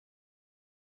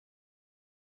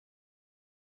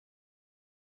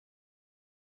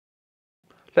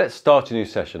Let's start a new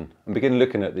session and begin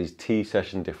looking at these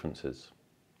T-session differences.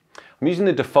 I'm using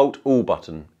the default All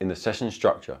button in the session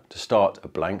structure to start a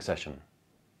blank session.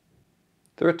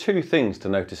 There are two things to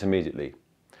notice immediately.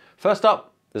 First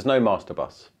up, there's no master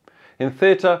bus. In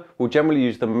theatre, we'll generally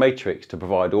use the matrix to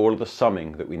provide all of the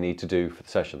summing that we need to do for the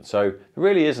session, so there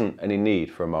really isn't any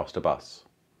need for a master bus.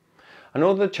 And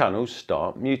all of the channels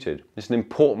start muted. It's an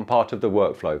important part of the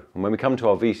workflow, and when we come to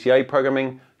our VCA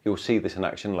programming, you'll see this in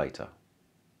action later.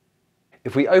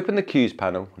 If we open the Cues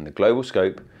panel in the global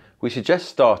scope, we suggest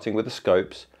starting with the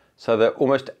scopes so that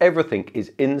almost everything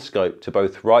is in scope to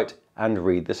both write and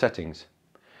read the settings.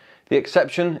 The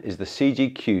exception is the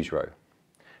CG Cues row.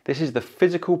 This is the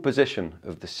physical position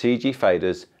of the CG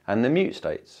faders and the mute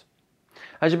states.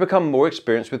 As you become more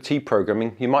experienced with T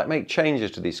programming, you might make changes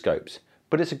to these scopes,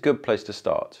 but it's a good place to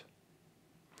start.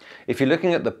 If you're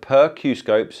looking at the per cue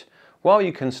scopes, while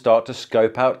you can start to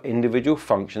scope out individual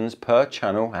functions per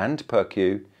channel and per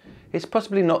cue, it's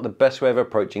possibly not the best way of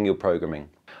approaching your programming.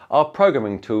 Our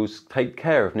programming tools take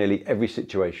care of nearly every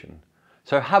situation,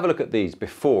 so have a look at these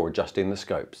before adjusting the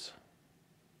scopes.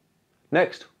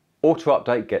 Next, Auto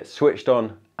Update gets switched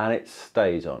on and it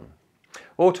stays on.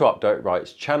 Auto Update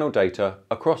writes channel data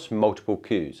across multiple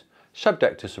cues,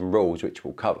 subject to some rules which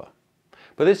we'll cover.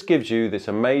 But this gives you this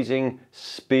amazing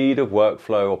speed of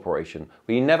workflow operation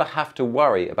where you never have to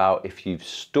worry about if you've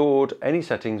stored any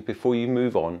settings before you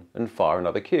move on and fire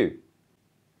another cue.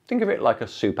 Think of it like a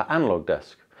super analog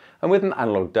desk. And with an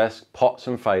analog desk, pots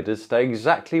and faders stay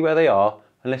exactly where they are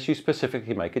unless you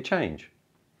specifically make a change.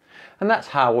 And that's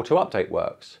how Auto Update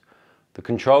works. The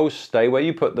controls stay where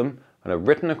you put them and are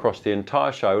written across the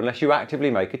entire show unless you actively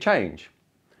make a change.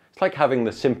 It's like having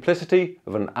the simplicity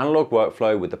of an analog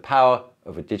workflow with the power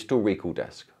of a digital recall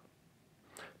desk.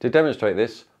 To demonstrate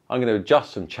this, I'm going to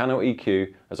adjust some channel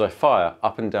EQ as I fire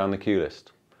up and down the cue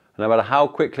list. And no matter how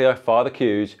quickly I fire the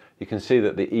cues, you can see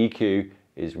that the EQ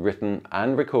is written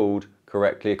and recalled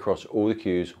correctly across all the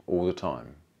cues all the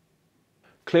time.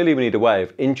 Clearly we need a way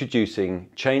of introducing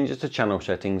changes to channel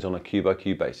settings on a cue by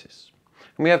cue basis.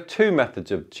 And we have two methods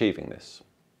of achieving this.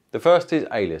 The first is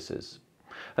aliases.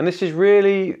 And this is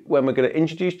really when we're going to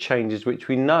introduce changes which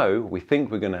we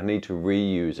think we're going to need to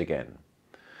reuse again.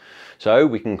 So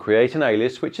we can create an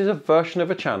alias which is a version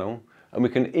of a channel, and we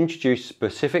can introduce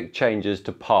specific changes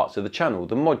to parts of the channel,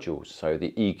 the modules, so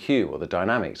the EQ or the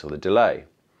dynamics or the delay.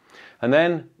 And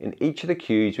then in each of the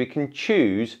cues we can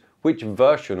choose which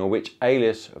version or which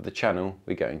alias of the channel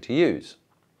we're going to use.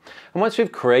 And once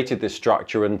we've created this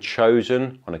structure and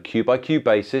chosen on a cue by cue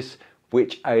basis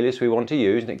which alias we want to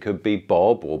use, and it could be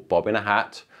Bob or Bob in a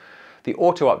hat, the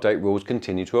auto update rules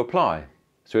continue to apply.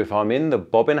 So if I'm in the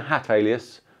Bob in a hat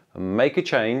alias and make a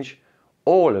change,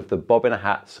 all of the Bob in a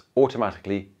hats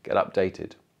automatically get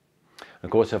updated.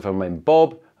 Of course, if I'm in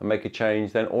Bob and make a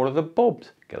change, then all of the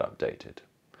Bobs get updated.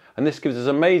 And this gives us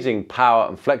amazing power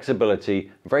and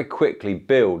flexibility and very quickly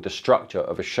build the structure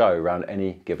of a show around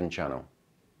any given channel.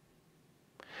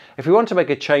 If we want to make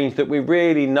a change that we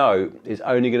really know is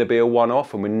only going to be a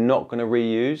one-off and we're not going to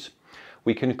reuse,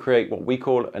 we can create what we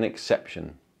call an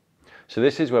exception. So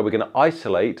this is where we're going to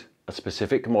isolate a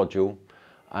specific module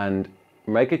and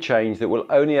make a change that will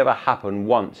only ever happen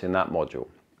once in that module.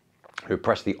 We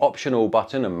press the Option All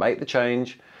button and make the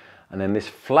change, and then this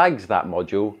flags that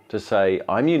module to say,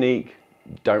 I'm unique,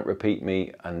 don't repeat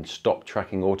me, and stop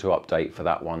tracking auto update for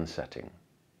that one setting.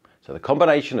 So the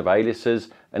combination of aliases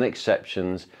and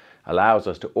exceptions allows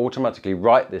us to automatically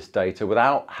write this data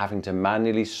without having to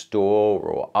manually store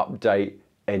or update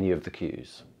any of the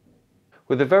cues.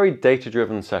 With a very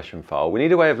data-driven session file, we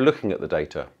need a way of looking at the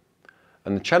data,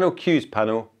 and the Channel Cues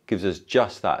panel gives us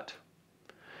just that.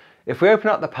 If we open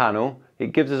up the panel,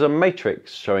 it gives us a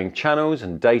matrix showing channels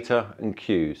and data and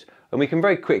cues, and we can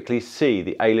very quickly see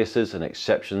the aliases and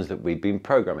exceptions that we've been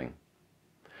programming.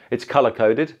 It's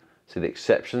color-coded, so the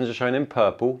exceptions are shown in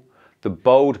purple, the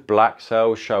bold black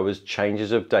cells show us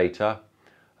changes of data,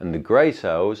 and the grey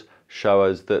cells show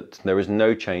us that there is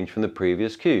no change from the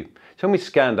previous cue. So when we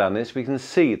scan down this, we can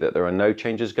see that there are no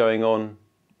changes going on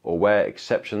or where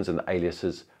exceptions and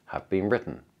aliases have been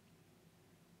written.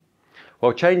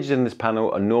 While changes in this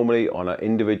panel are normally on an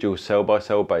individual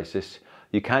cell-by-cell basis,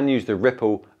 you can use the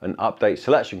ripple and update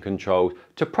selection controls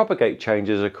to propagate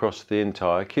changes across the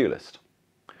entire cue list.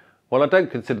 While I don't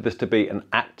consider this to be an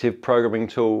active programming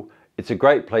tool, it's a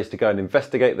great place to go and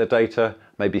investigate the data,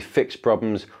 maybe fix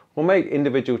problems, or make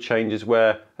individual changes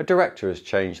where a director has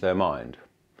changed their mind.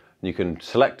 You can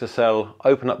select a cell,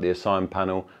 open up the Assign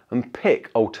panel, and pick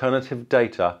alternative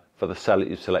data for the cell that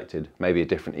you've selected, maybe a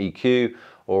different EQ,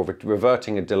 or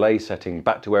reverting a delay setting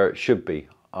back to where it should be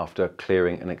after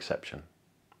clearing an exception.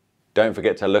 Don't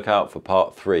forget to look out for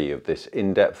part 3 of this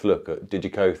in-depth look at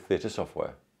DiGiCo theatre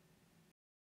software.